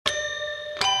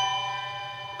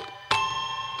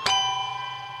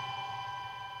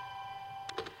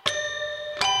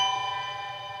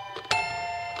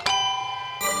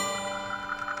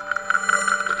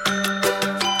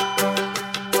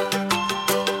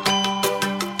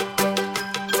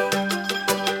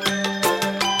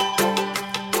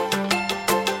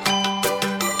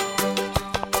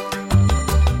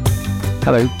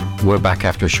Hello, we're back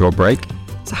after a short break.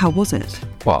 So how was it?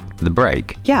 What, the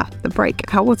break? Yeah, the break.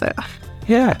 How was it?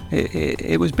 Yeah,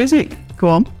 it was busy. Go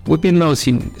on. We've been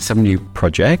launching some new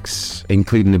projects,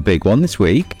 including a big one this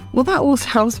week. Well, that all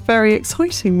sounds very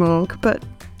exciting, Mark, but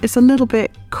it's a little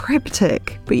bit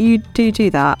cryptic. But you do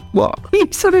that. What? You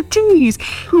sort of tease.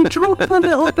 You drop a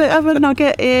little bit of a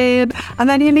nugget in, and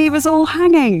then you leave us all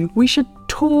hanging. We should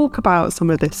talk about some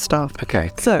of this stuff.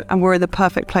 Okay. So, and we're in the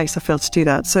perfect place, I feel, to do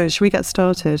that. So, should we get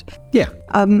started? Yeah.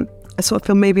 I sort of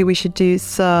feel maybe we should do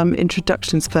some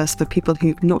introductions first for people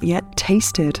who've not yet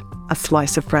tasted a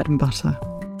slice of bread and butter.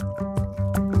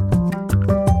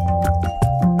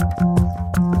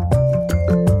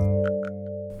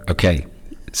 Okay,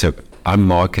 so I'm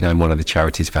Mark and I'm one of the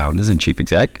charity's founders and chief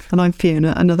exec. And I'm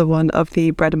Fiona, another one of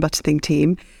the Bread and Butter Thing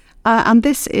team. And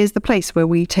this is the place where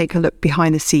we take a look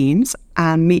behind the scenes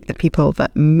and meet the people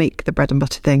that make the Bread and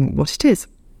Butter Thing what it is.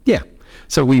 Yeah,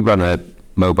 so we run a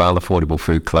mobile affordable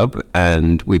food club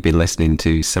and we've been listening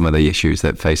to some of the issues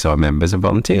that face our members and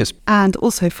volunteers. And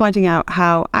also finding out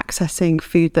how accessing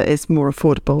food that is more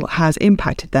affordable has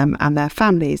impacted them and their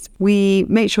families. We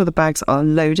make sure the bags are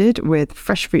loaded with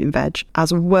fresh fruit and veg,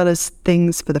 as well as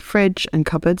things for the fridge and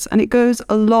cupboards. And it goes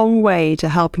a long way to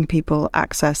helping people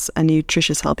access a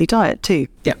nutritious, healthy diet too.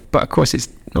 Yeah, but of course it's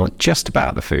not just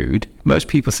about the food. Most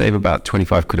people save about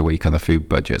 25 quid a week on their food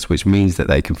budgets, which means that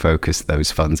they can focus those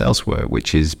funds elsewhere,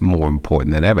 which is more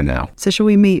important than ever now. So shall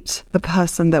we meet the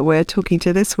person that we're talking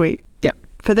to this week? Yeah.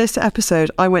 For this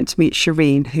episode, I went to meet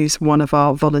Shireen, who's one of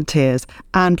our volunteers.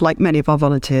 And like many of our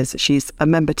volunteers, she's a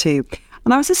member too.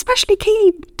 And I was especially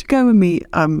keen to go and meet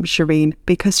Shireen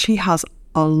because she has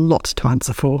a lot to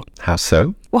answer for. How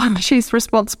so? Well, she's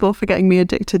responsible for getting me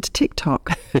addicted to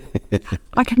TikTok.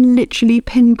 I can literally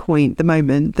pinpoint the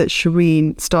moment that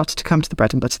Shireen started to come to the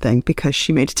Bread and Butter Thing because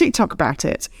she made a TikTok about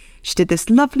it. She did this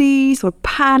lovely sort of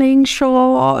panning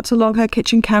shot along her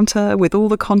kitchen counter with all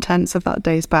the contents of that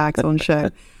day's bags on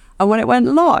show. And when it went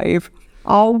live,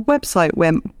 our website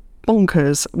went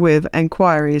bonkers with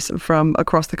enquiries from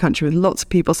across the country with lots of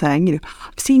people saying,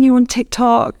 I've seen you on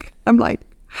TikTok. I'm like,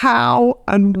 how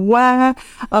and where?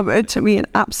 It took me an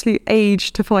absolute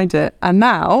age to find it. And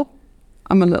now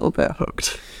I'm a little bit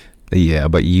hooked. Yeah,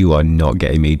 but you are not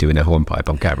getting me doing a hornpipe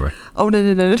on camera. Oh, no.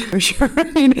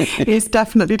 Shireen is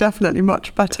definitely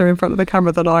much better in front of the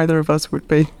camera than either of us would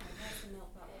be.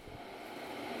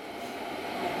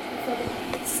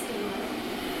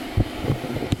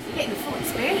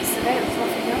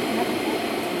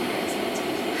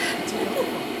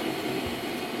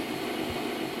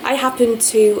 I happened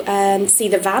to see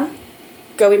the van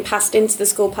going past into the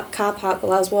school car park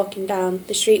while I was walking down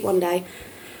the street one day.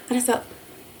 And I thought,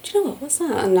 do you know what's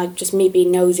that? And me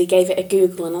being nosy, gave it a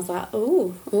Google and I was like,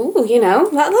 oh,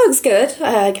 that looks good.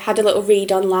 I had a little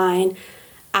read online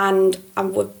and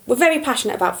we're very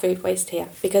passionate about food waste here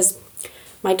because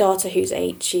my daughter, who's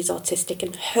 8, she's autistic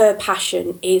and her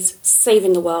passion is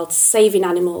saving the world, saving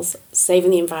animals,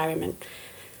 saving the environment.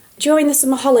 During the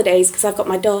summer holidays, because I've got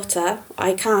my daughter,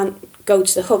 I can't go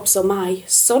to the hub, so my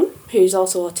son, who's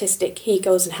also autistic, he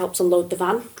goes and helps unload the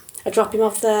van. I drop him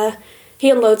off there,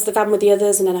 he unloads the van with the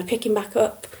others, and then I pick him back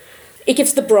up. He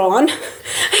gives the brawn.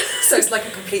 So it's like a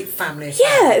complete family affair.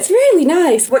 Yeah, it's really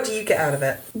nice. What do you get out of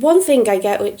it? One thing I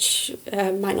get, which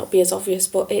might not be as obvious,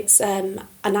 but it's a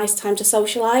nice time to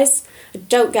socialise. I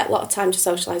don't get a lot of time to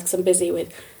socialise because I'm busy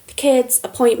with the kids,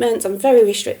 appointments, I'm very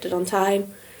restricted on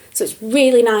time. So it's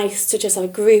really nice to just have a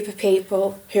group of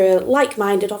people who are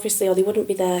like-minded, obviously, or they wouldn't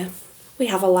be there. We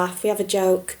have a laugh, we have a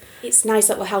joke. It's nice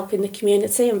that we're helping the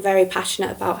community. I'm very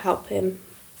passionate about helping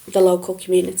the local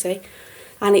community.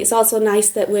 And it's also nice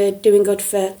that we're doing good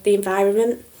for the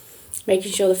environment,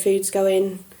 making sure the food's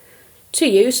going to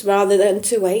use rather than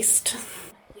to waste.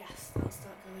 Yes, that'll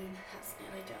start going. That's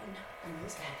nearly done.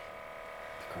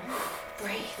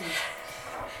 Great. Breathe.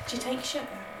 Do you take sugar?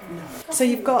 No. So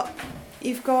you've got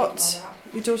your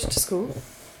daughter to school?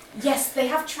 Yes, they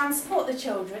have transport the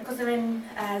children because they're in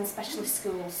specialist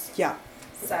schools. Yeah.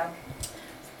 So,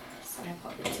 sorry, I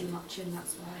put a bit too much in,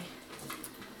 that's why.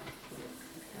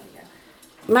 There we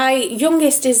go. My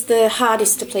youngest is the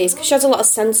hardest to please because she has a lot of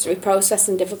sensory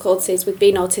processing difficulties with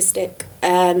being autistic.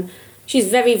 She's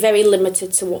very, very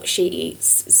limited to what she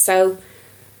eats. So,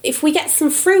 if we get some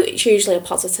fruit, it's usually a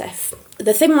positive.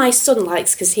 The thing my son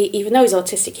likes, because even though he's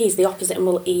autistic, he's the opposite and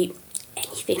will eat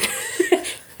anything.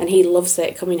 And he loves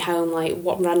it, coming home like,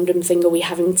 what random thing are we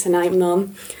having tonight,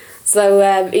 Mum? So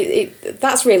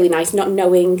that's really nice, not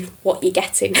knowing what you're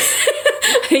getting.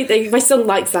 My son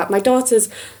likes that. My daughter's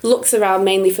looks around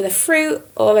mainly for the fruit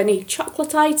or any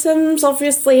chocolate items,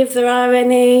 obviously, if there are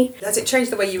any. Has it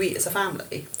changed the way you eat as a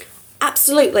family?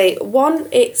 Absolutely. One,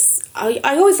 I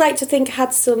always like to think it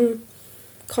had some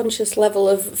conscious level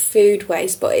of food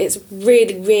waste, but it's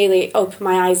really, really opened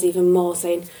my eyes even more,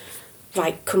 saying,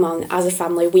 right, come on, as a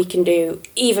family, we can do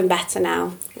even better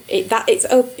now.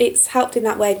 It's helped in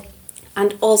that way.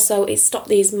 And also it's stopped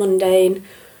these mundane,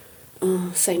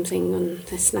 same thing on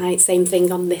this night, same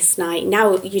thing on this night.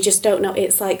 Now you just don't know.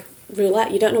 It's like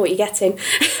roulette. You don't know what you're getting.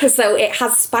 So it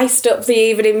has spiced up the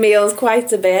evening meals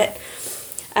quite a bit.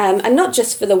 And not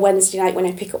just for the Wednesday night when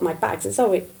I pick up my bags.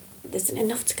 There's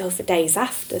enough to go for days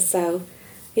after. So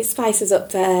it spices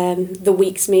up the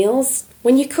week's meals.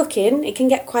 When you're cooking, it can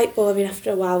get quite boring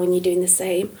after a while when you're doing the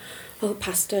same. Oh,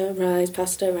 pasta,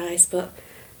 rice. But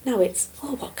now it's,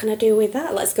 what can I do with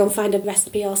that? Let's go and find a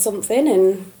recipe or something.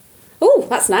 And,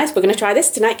 that's nice. We're going to try this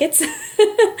tonight, kids.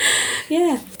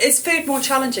 Yeah. Is food more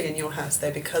challenging in your house,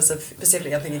 though,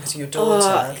 specifically, I think, because of your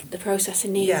daughter? The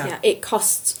processing needs, yeah. It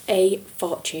costs a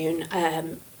fortune.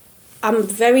 I'm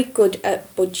very good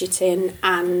at budgeting,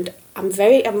 and I'm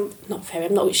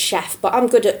not a chef, but I'm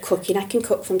good at cooking. I can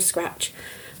cook from scratch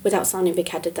without sounding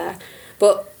big-headed there.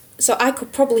 But so I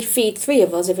could probably feed 3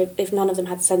 of us if none of them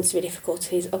had sensory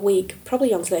difficulties a week,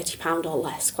 probably on £30 or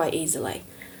less quite easily.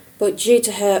 But due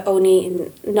to her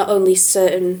owning not only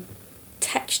certain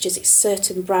textures, it's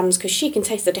certain brands, because she can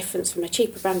taste the difference from a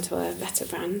cheaper brand to a better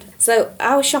brand. So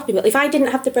our shopping bill, if I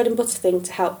didn't have the bread and butter thing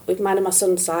to help with mine and my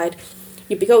son's side,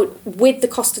 you'd be going, with the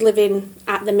cost of living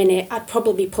at the minute, I'd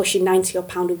probably be pushing £90 or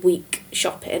 £100 a week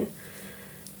shopping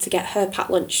to get her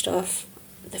packed lunch stuff,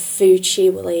 the food she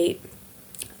will eat,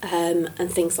 and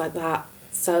things like that.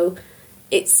 So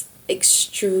it's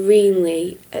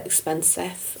extremely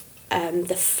expensive.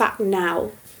 The fact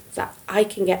now that I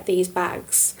can get these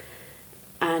bags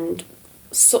and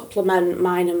supplement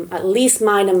at least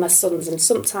mine and my son's, and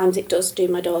sometimes it does do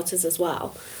my daughter's as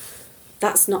well,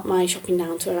 that's not my shopping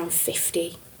down to around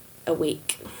 50 a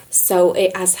week. So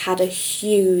it has had a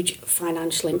huge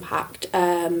financial impact.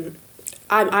 I'm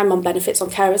on benefits on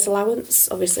carers allowance,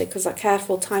 obviously, because I care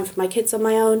full time for my kids on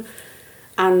my own,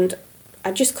 and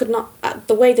I just could not,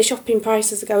 the way the shopping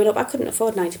prices are going up, I couldn't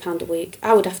afford £90 a week.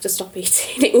 I would have to stop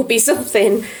eating. It would be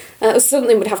something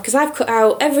would have, because I've cut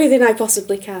out everything I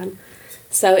possibly can.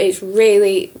 So it's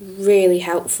really, really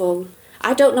helpful.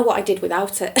 I don't know what I did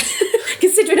without it.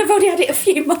 Considering I've only had it a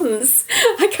few months,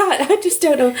 I just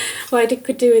don't know what I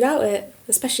could do without it,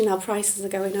 especially now prices are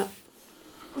going up.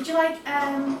 Would you like, Do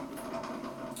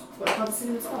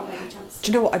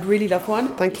you know what? I'd really love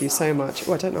one. Thank you so much.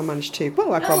 Oh, I don't know I managed to.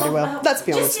 Well, I probably will. Let's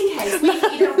be honest. Just in case.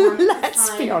 You don't want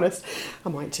Let's be honest. I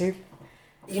might do.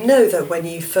 You know that when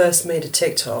you first made a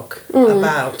TikTok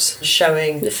about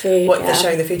showing the food,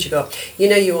 showing the food you got,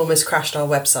 you almost crashed our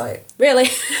website. Really?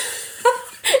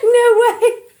 No way.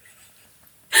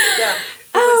 Yeah.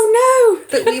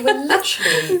 But we were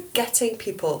literally getting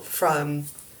people from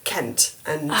Kent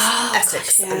and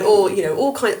Essex and all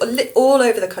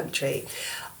over the country,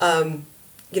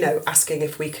 asking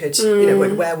if we could,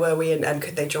 where were we and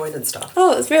could they join and stuff.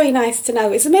 Oh, it's really nice to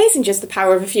know. It's amazing just the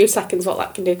power of a few seconds what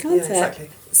that can do, can't it? Exactly.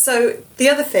 So the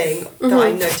other thing that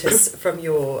I notice from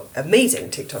your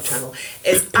amazing TikTok channel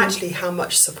is actually how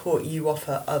much support you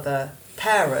offer other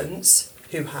parents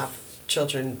who have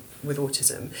children with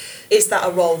autism. Is that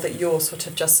a role that you're sort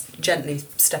of just gently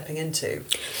stepping into?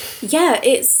 Yeah,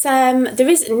 it's there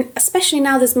is, especially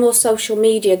now there's more social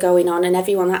media going on and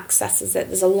everyone accesses it.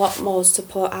 There's a lot more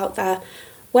support out there.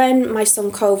 When my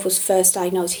son Cove was first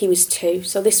diagnosed, he was 2,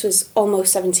 so this was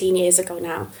almost 17 years ago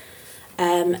now.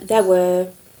 There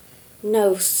was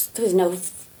no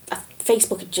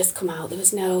Facebook had just come out. There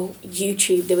was no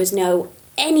YouTube. There was no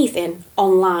anything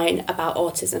online about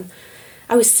autism.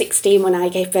 I was 16 when I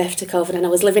gave birth to Cove, and I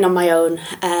was living on my own,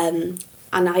 and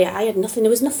I had nothing. There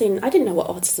was nothing. I didn't know what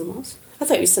autism was. I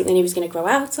thought it was something he was going to grow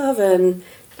out of, and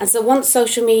so once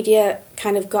social media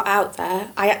kind of got out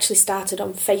there, I actually started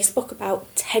on Facebook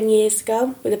about 10 years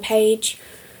ago with a page,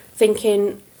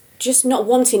 thinking, just not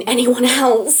wanting anyone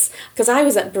else, because I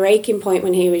was at breaking point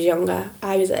when he was younger.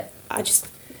 I just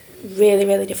really,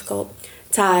 really difficult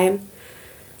time.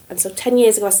 And so 10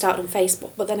 years ago I started on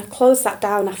Facebook, but then I closed that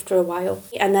down after a while.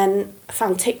 And then I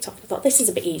found TikTok. I thought, this is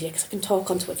a bit easier because I can talk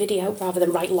onto a video rather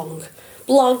than write long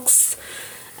blogs,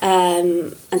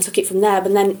 and took it from there.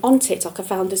 But then on TikTok I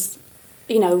found this,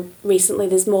 recently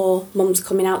there's more mums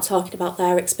coming out talking about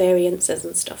their experiences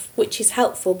and stuff, which is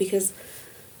helpful because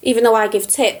even though I give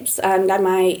tips and I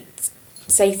might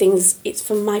say things, it's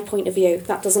from my point of view.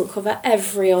 That doesn't cover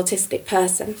every autistic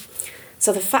person.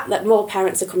 So the fact that more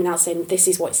parents are coming out saying, this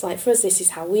is what it's like for us, this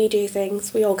is how we do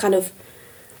things, we all kind of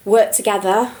work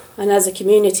together, and as a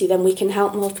community then we can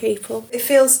help more people. It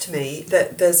feels to me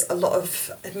that there's a lot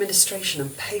of administration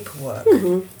and paperwork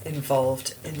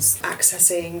involved in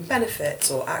accessing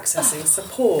benefits or accessing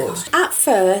support. At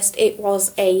first it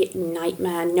was a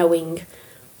nightmare knowing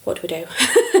what do we do.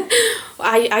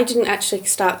 I didn't actually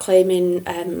start claiming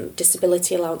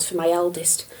disability allowance for my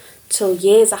eldest till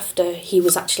years after he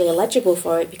was actually eligible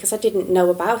for it, because I didn't know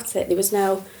about it. There was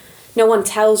no one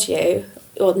tells you,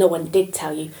 or no one did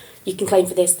tell you, you can claim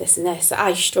for this, this and this.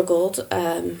 I struggled.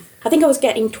 I think I was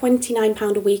getting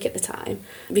 £29 a week at the time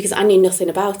because I knew nothing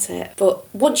about it.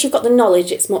 But once you've got the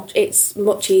knowledge, it's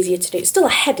much easier to do. It's still a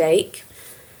headache.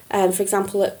 For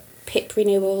example, at PIP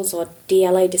renewals or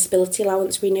DLA disability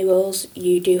allowance renewals,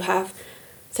 you do have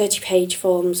 30-page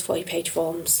forms, 40-page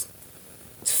forms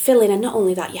to fill in, and not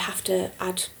only that, you have to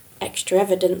add extra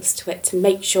evidence to it to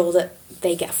make sure that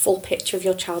they get a full picture of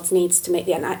your child's needs to make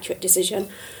an accurate decision.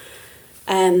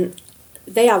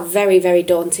 They are very, very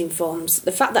daunting forms.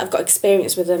 The fact that I've got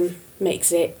experience with them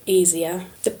makes it easier.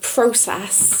 The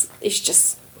process is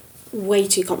just way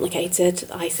too complicated,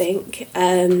 I think.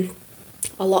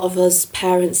 A lot of us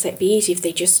parents say it'd be easy if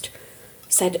they just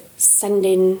said, send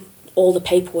in all the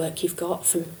paperwork you've got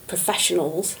from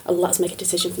professionals and let's make a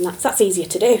decision from that. So that's easier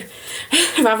to do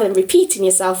rather than repeating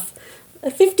yourself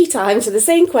 50 times with the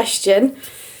same question.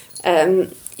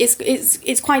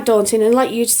 It's quite daunting, and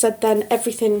like you said then,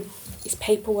 everything is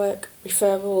paperwork,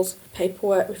 referrals. I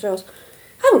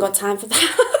haven't got time for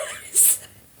that.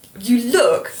 You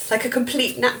look like a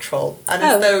complete natural, and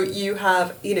as though you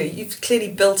have, you've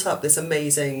clearly built up this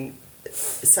amazing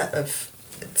set of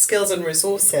skills and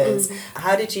resources.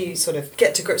 How did you sort of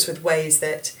get to grips with ways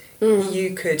that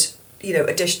you could,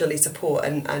 additionally support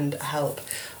and help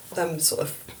them sort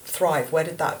of thrive? Where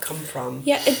did that come from?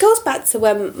 Yeah, it goes back to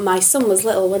when my son was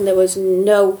little, when there was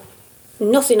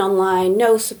nothing online,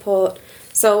 no support.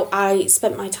 So I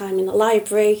spent my time in the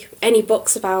library, any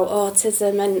books about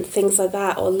autism and things like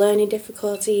that, or learning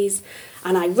difficulties,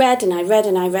 and I read and I read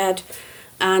and I read.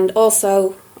 And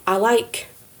also, I like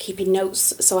keeping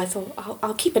notes, so I thought,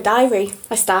 I'll keep a diary.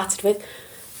 I started with,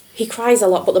 he cries a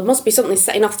lot, but there must be something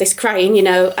setting off this crying,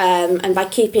 and by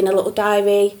keeping a little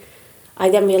diary, I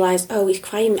then realised, he's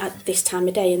crying at this time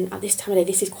of day, and at this time of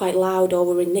day this is quite loud, or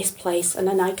we're in this place. And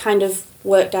then I kind of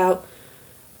worked out,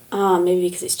 maybe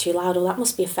because it's too loud, or that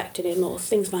must be affecting him, or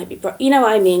things might be...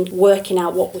 working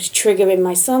out what was triggering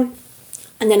my son.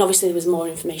 And then obviously there was more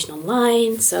information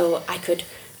online, so I could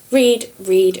read,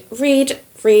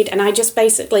 and I just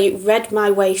basically read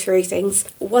my way through things.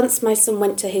 Once my son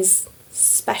went to his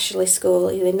specialist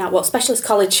school, specialist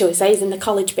college, shall we say, he's in the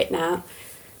college bit now,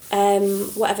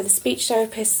 whatever the speech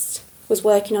therapist was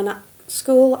working on at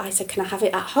school, I said, can I have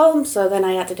it at home? So then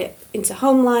I added it into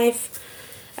home life,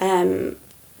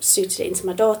 suited it into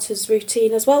my daughter's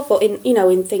routine as well, but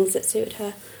in things that suited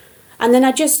her. And then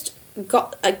I just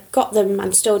got them,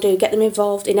 and still do, get them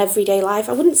involved in everyday life.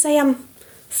 I wouldn't say I'm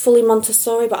fully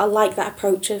Montessori, but I like that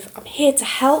approach of, I'm here to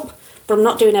help, but I'm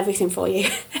not doing everything for you.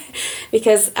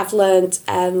 Because I've learned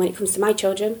when it comes to my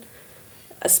children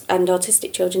and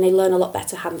autistic children, they learn a lot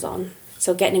better hands-on.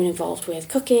 So getting them involved with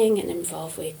cooking, getting them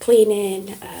involved with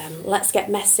cleaning, let's get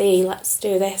messy, let's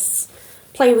do this,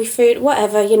 play with food,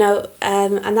 whatever,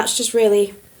 and that's just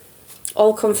really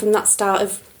all come from that start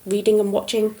of reading and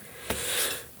watching.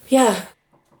 Yeah.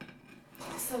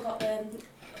 Still got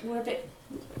we're a bit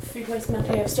food waste man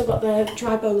here. I've still got the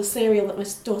dry bowl of cereal that my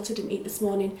daughter didn't eat this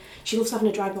morning. She loves having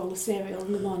a dry bowl of cereal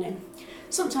in the morning.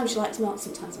 Sometimes she likes milk,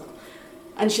 sometimes not.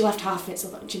 And she left half of it,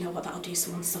 so do you know what, that'll do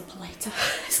someone's supper later.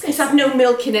 It's going to have no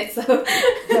milk in it, so...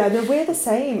 Yeah, no, we're the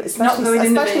same.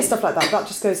 Especially stuff like that. That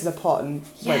just goes in a pot and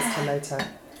waits till later.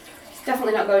 It's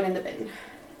definitely not going in the bin.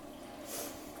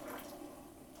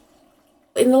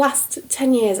 In the last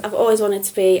 10 years, I've always wanted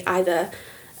to be either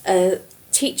a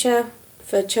teacher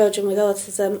for children with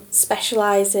autism,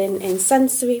 specialising in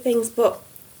sensory things, but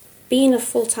being a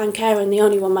full-time carer and the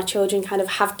only one my children kind of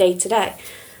have day to day,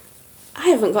 I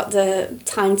haven't got the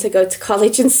time to go to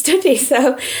college and study.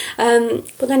 So,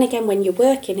 but then again, when you're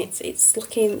working, this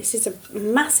is a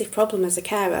massive problem as a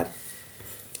carer.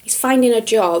 It's finding a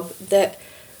job that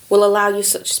will allow you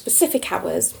such specific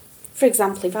hours. For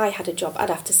example, if I had a job, I'd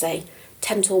have to say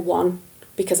 10 till 1,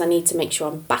 because I need to make sure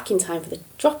I'm back in time for the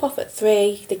drop-off at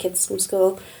 3, the kids from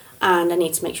school, and I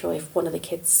need to make sure if one of the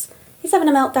kids is having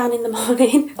a meltdown in the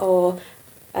morning or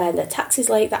the taxi's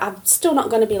late, that I'm still not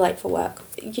going to be late for work.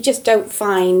 You just don't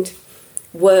find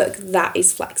work that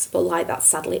is flexible like that,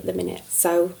 sadly, at the minute.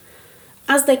 So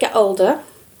as they get older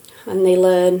and they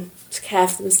learn to care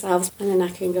for themselves, and then I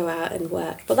can go out and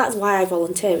work. But that's why I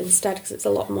volunteer instead, because it's a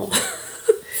lot more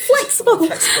flexible.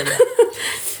 Yeah.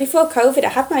 Before COVID, I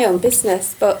had my own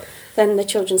business, but then the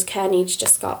children's care needs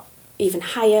just got even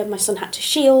higher. My son had to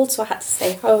shield, so I had to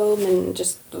stay home and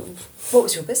just... What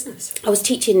was your business? I was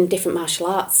teaching different martial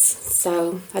arts,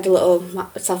 so I had a little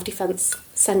self-defence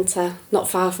centre not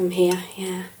far from here,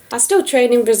 yeah. I still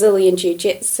train in Brazilian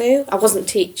jiu-jitsu. I wasn't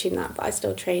teaching that, but I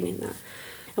still train in that.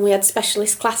 And we had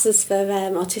specialist classes for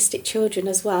autistic children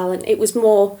as well, and it was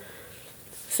more...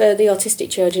 For the autistic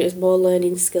children, it was more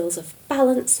learning skills of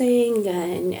balancing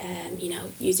and,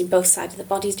 using both sides of the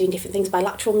bodies, doing different things,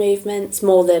 bilateral movements,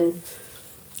 more than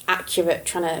accurate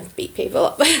trying to beat people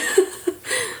up.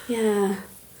 Yeah.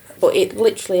 But it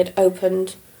literally had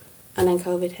opened and then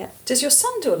COVID hit. Does your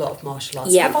son do a lot of martial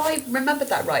arts? Yeah. Have I remembered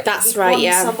that right? That's right,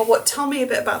 yeah. Tell me a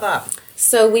bit about that.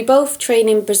 So we both train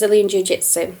in Brazilian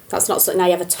jiu-jitsu. That's not something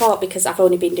I ever taught because I've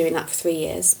only been doing that for 3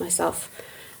 years myself.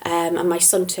 And my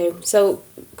son too. So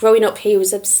growing up, he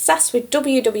was obsessed with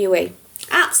WWE.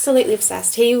 Absolutely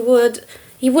obsessed. He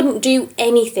wouldn't do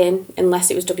anything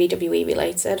unless it was WWE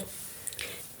related.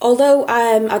 Although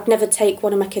I'd never take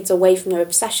one of my kids away from their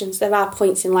obsessions, there are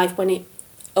points in life when it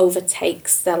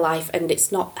overtakes their life and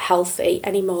it's not healthy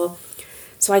anymore.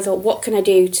 So I thought, what can I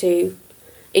do to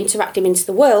interact him into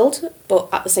the world, but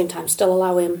at the same time still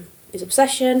allow him his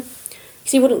obsession?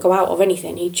 Because he wouldn't go out or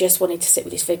anything, he just wanted to sit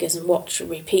with his figures and watch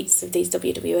repeats of these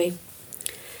WWE.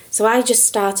 So I just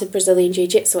started Brazilian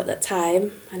Jiu-Jitsu at that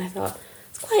time, and I thought,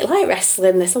 it's quite like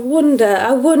wrestling this, I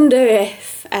wonder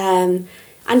if... and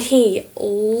he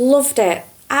loved it,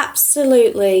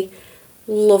 absolutely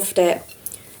loved it.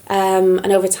 And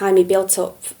over time he built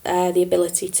up the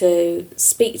ability to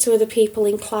speak to other people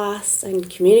in class and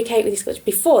communicate with his coach.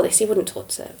 Before this, he wouldn't talk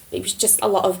to... It was just a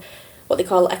lot of what they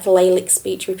call echolalic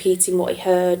speech, repeating what he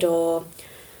heard, or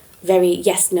very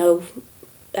yes-no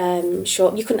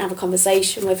short. You couldn't have a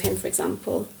conversation with him, for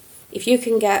example. If you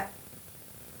can get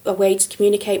a way to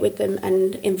communicate with them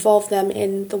and involve them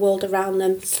in the world around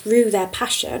them through their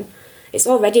passion, it's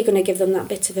already going to give them that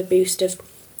bit of a boost of,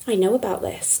 I know about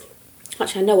this.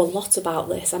 Actually, I know a lot about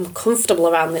this. I'm comfortable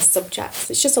around this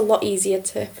subject. It's just a lot easier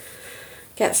to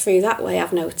get through that way,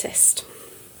 I've noticed.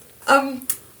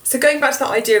 So going back to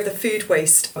that idea of the food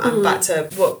waste and back to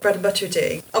what bread and butter are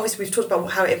doing, obviously we've talked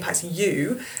about how it impacts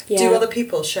you. Yeah. Do other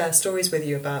people share stories with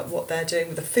you about what they're doing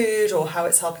with the food or how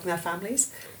it's helping their families?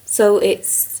 So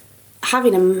it's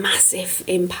having a massive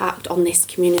impact on this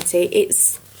community.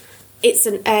 It's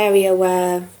an area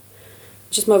where,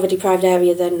 just more of a deprived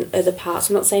area than other parts.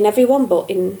 I'm not saying everyone, but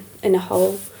in a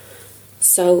whole.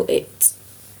 So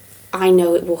I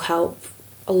know it will help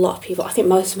a lot of people. I think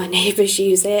most of my neighbours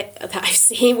use it that I've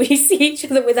seen. We see each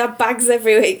other with our bags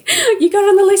every week. You got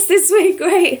on the list this week,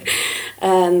 great.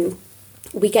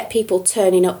 We get people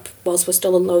turning up whilst we're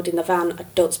still unloading the van. I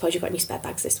don't suppose you've got any spare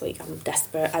bags this week. I'm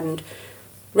desperate. And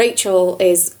Rachel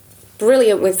is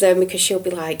brilliant with them because she'll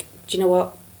be like, do you know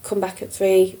what? Come back at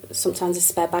 3. Sometimes there's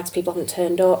spare bags, people haven't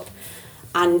turned up.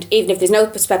 And even if there's no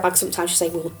spare bags, sometimes she'll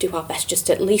say, we'll do our best just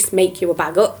to at least make you a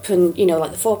bag up. And,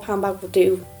 like the £4 bag, we'll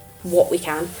do what we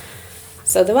can.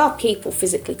 So there are people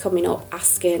physically coming up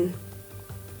asking,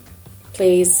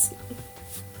 please,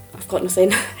 I've got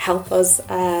nothing, help us.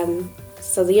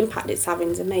 So the impact it's having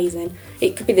is amazing.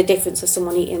 It could be the difference of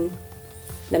someone eating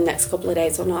them next couple of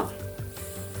days or not.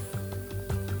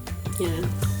 Yeah.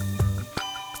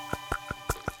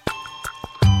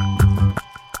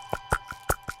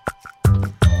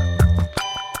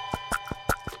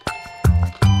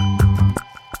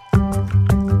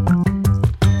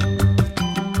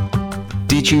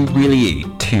 Did you really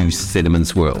eat 2 cinnamon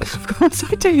swirls? Of course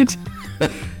I did.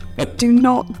 Do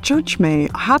not judge me.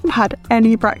 I hadn't had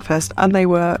any breakfast and they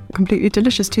were completely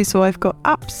delicious too, so I've got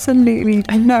absolutely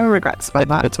no regrets about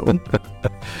that at all.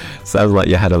 Sounds like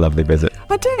you had a lovely visit.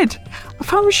 I did. I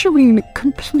found Shireen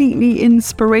completely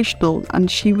inspirational and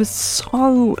she was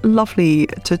so lovely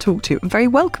to talk to, very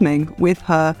welcoming with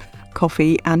her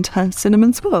coffee and her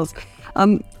cinnamon swirls.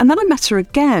 And then I met her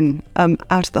again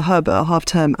out of the hub at half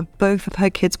term, and both of her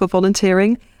kids were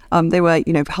volunteering. They were,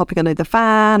 helping unload the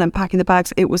van and packing the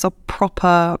bags. It was a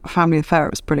proper family affair.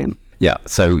 It was brilliant. Yeah,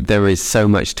 so there is so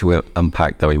much to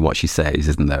unpack, though, in what she says,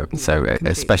 isn't there? So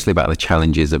especially about the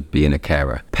challenges of being a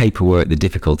carer. Paperwork, the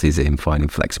difficulties in finding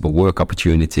flexible work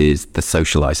opportunities, the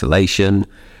social isolation,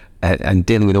 and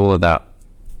dealing with all of that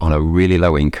on a really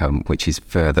low income, which is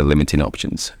further limiting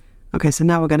options. Okay, so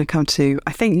now we're going to come to,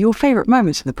 I think, your favourite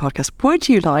moment in the podcast. Would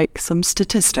you like some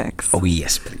statistics? Oh,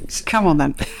 yes, please. Come on,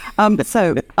 then.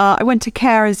 So I went to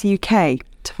Carers UK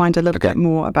to find a little bit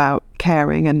more about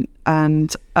caring,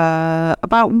 and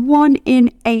about 1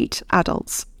 in 8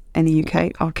 adults in the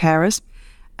UK are carers.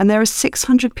 And there are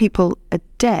 600 people a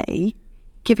day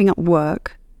giving up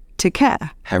work to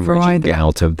care for either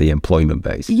out of the employment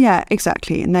base. Yeah,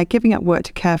 exactly. And they're giving up work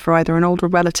to care for either an older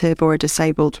relative or a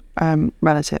disabled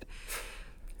relative.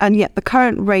 And yet the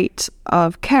current rate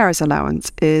of carers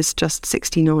allowance is just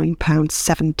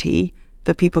 £69.70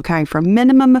 for people caring for a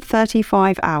minimum of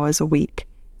 35 hours a week,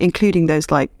 including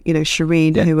those like,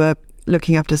 Shireen, who are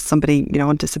looking after somebody,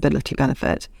 on disability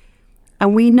benefit.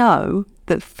 And we know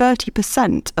that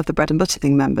 30% of the Bread and Butter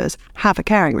Thing members have a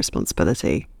caring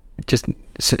responsibility.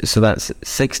 So that's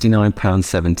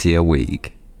 £69.70 a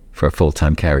week for a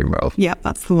full-time caring role. Yeah,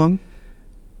 that's the one.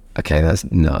 Okay,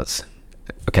 that's nuts.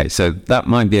 Okay, so that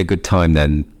might be a good time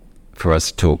then for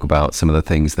us to talk about some of the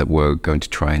things that we're going to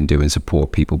try and do and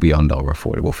support people beyond our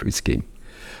affordable food scheme.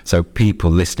 So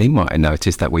people listening might have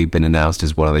noticed that we've been announced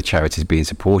as one of the charities being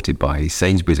supported by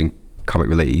Sainsbury's and Comic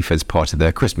Relief as part of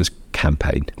their Christmas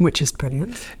campaign. Which is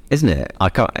brilliant. Isn't it?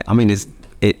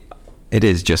 It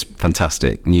is just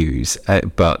fantastic news.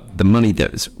 But the money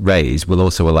that's raised will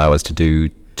also allow us to do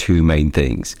two main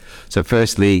things. So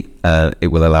firstly,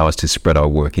 it will allow us to spread our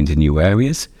work into new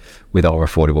areas with our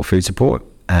affordable food support.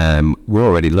 We're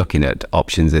already looking at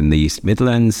options in the East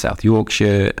Midlands, South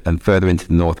Yorkshire, and further into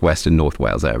the North West and North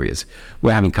Wales areas.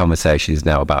 We're having conversations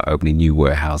now about opening new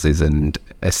warehouses and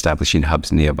establishing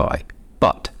hubs nearby.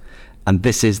 But, and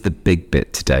this is the big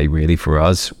bit today really for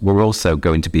us, we're also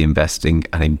going to be investing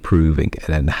and improving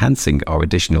and enhancing our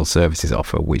additional services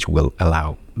offer, which will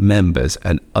allow members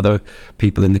and other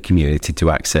people in the community to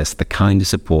access the kind of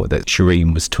support that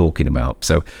Shireen was talking about.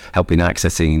 So helping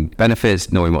accessing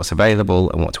benefits, knowing what's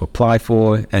available and what to apply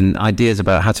for, and ideas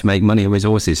about how to make money and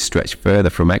resources stretch further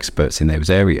from experts in those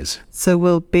areas. So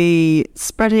we'll be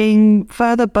spreading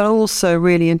further, but also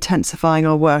really intensifying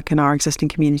our work in our existing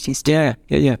communities too.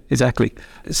 Yeah, exactly.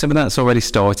 Some of that's already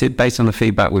started based on the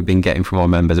feedback we've been getting from our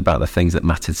members about the things that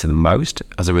matter to them most.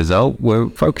 As a result, we're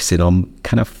focusing on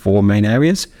kind of four main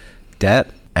areas: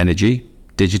 debt, energy,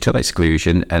 digital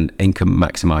exclusion, and income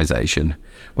maximisation,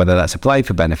 whether that's applied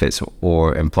for benefits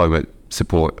or employment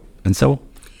support and so on.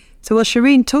 So while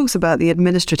Shireen talks about the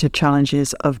administrative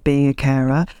challenges of being a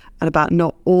carer and about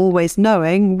not always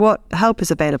knowing what help is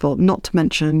available, not to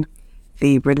mention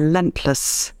the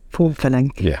relentless form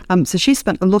filling. Yeah. So she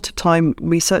spent a lot of time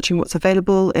researching what's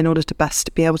available in order to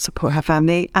best be able to support her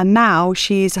family, and now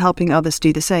she's helping others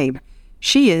do the same.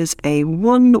 She is a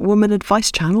one-woman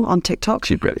advice channel on TikTok.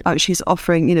 She's brilliant. She's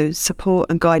offering,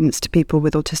 support and guidance to people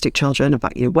with autistic children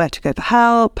about, where to go for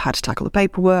help, how to tackle the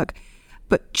paperwork.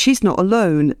 But she's not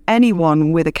alone.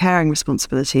 Anyone with a caring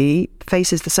responsibility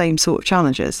faces the same sort of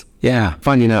challenges. Yeah,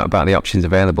 finding out about the options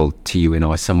available to you in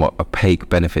our somewhat opaque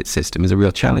benefit system is a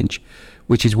real challenge,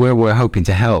 which is where we're hoping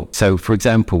to help. So, for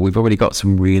example, we've already got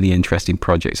some really interesting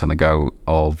projects on the go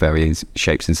of various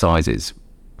shapes and sizes.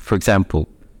 For example,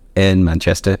 in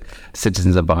Manchester,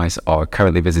 Citizens Advice are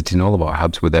currently visiting all of our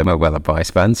hubs with their mobile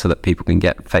advice vans so that people can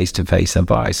get face-to-face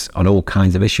advice on all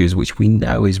kinds of issues, which we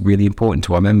know is really important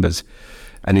to our members.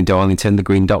 And in Darlington, the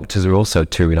Green Doctors are also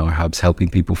touring our hubs, helping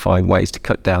people find ways to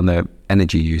cut down their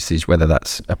energy usage, whether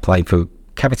that's applying for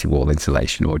cavity wall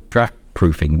insulation or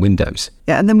draft-proofing windows.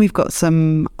 Yeah, and then we've got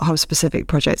some hub-specific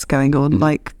projects going on,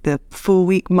 like the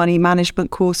 4-week money management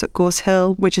course at Gorse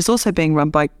Hill, which is also being run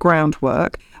by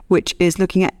Groundwork, which is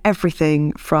looking at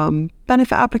everything from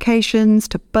benefit applications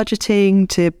to budgeting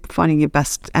to finding your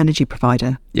best energy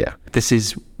provider. Yeah, this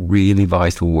is really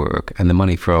vital work, and the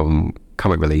money from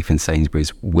Comic Relief and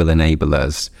Sainsbury's will enable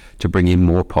us to bring in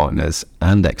more partners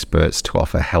and experts to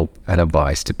offer help and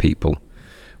advice to people.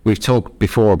 We've talked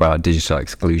before about digital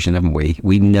exclusion, haven't we?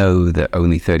 We know that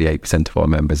only 38% of our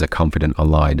members are confident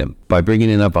online, and by bringing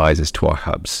in advisors to our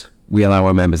hubs, we allow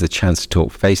our members a chance to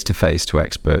talk face-to-face to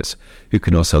experts who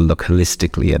can also look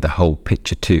holistically at the whole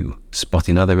picture too,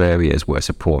 spotting other areas where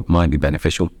support might be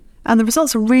beneficial. And the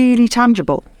results are really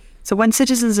tangible. So when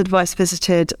Citizens Advice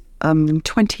visited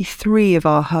 23 of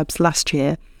our hubs last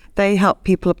year, they helped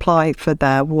people apply for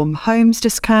their warm homes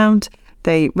discount.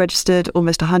 They registered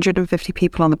almost 150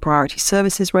 people on the priority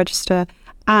services register,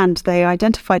 and they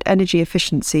identified energy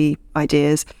efficiency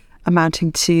ideas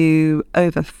amounting to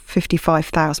over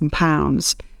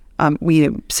 £55,000 we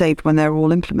saved when they're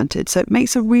all implemented. So it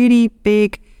makes a really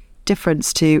big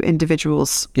difference to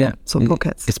individuals' sort of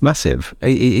pockets. It's massive.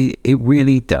 It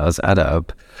really does add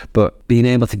up. But being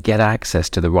able to get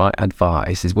access to the right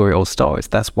advice is where it all starts.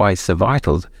 That's why it's so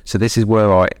vital. So this is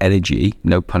where our energy,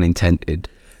 no pun intended,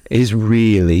 is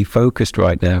really focused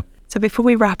right now. So before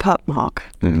we wrap up, Mark...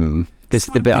 This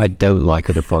is the bit I don't like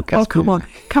of the podcast. Oh, come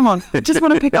on. I just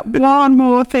want to pick up one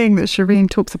more thing that Shireen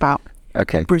talks about.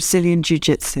 Okay. Brazilian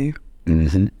jiu-jitsu.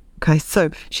 Mm-hmm. Okay, so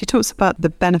she talks about the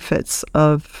benefits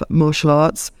of martial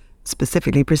arts,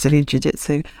 specifically Brazilian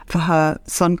jiu-jitsu, for her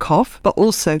son Kof, but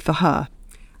also for her.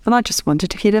 And I just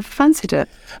wondered if you'd ever fancied it.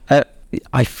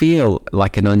 I feel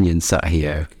like an onion sat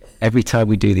here. Every time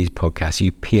we do these podcasts,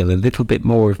 you peel a little bit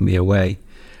more of me away.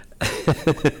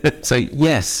 So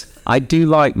yes, I do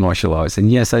like martial arts,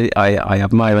 and yes, I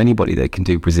admire anybody that can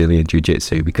do Brazilian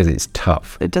jiu-jitsu because it's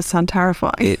tough. It does sound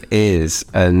terrifying. It is,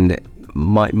 and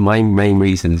my main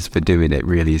reasons for doing it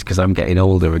really is because I'm getting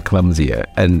older and clumsier,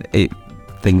 and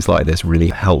things like this really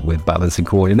help with balance and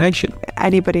coordination.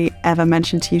 Anybody ever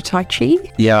mentioned to you Tai Chi?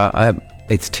 Yeah,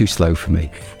 it's too slow for me.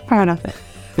 Fair enough.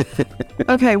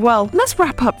 Okay, well, let's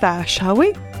wrap up there, shall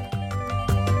we?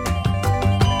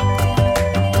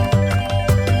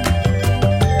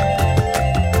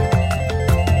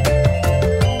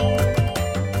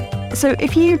 So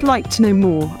if you'd like to know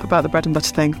more about the bread and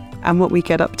butter thing and what we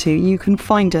get up to, you can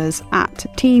find us at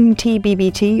Team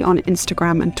TBBT on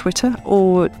Instagram and Twitter,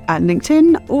 or at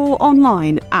LinkedIn, or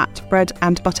online at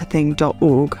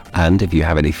breadandbutterthing.org. And if you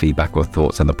have any feedback or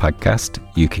thoughts on the podcast,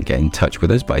 you can get in touch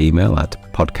with us by email at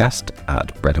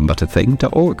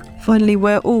podcast@breadandbutterthing.org. Finally,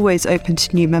 we're always open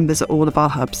to new members at all of our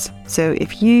hubs. So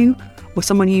if you or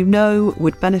someone you know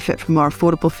would benefit from our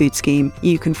affordable food scheme,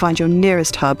 you can find your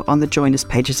nearest hub on the Join Us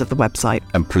pages of the website.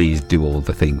 And please do all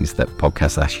the things that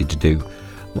podcasts ask you to do.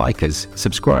 Like us,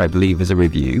 subscribe, leave us a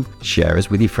review, share us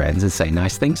with your friends, and say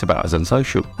nice things about us on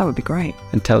social. That would be great.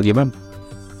 And tell your mum.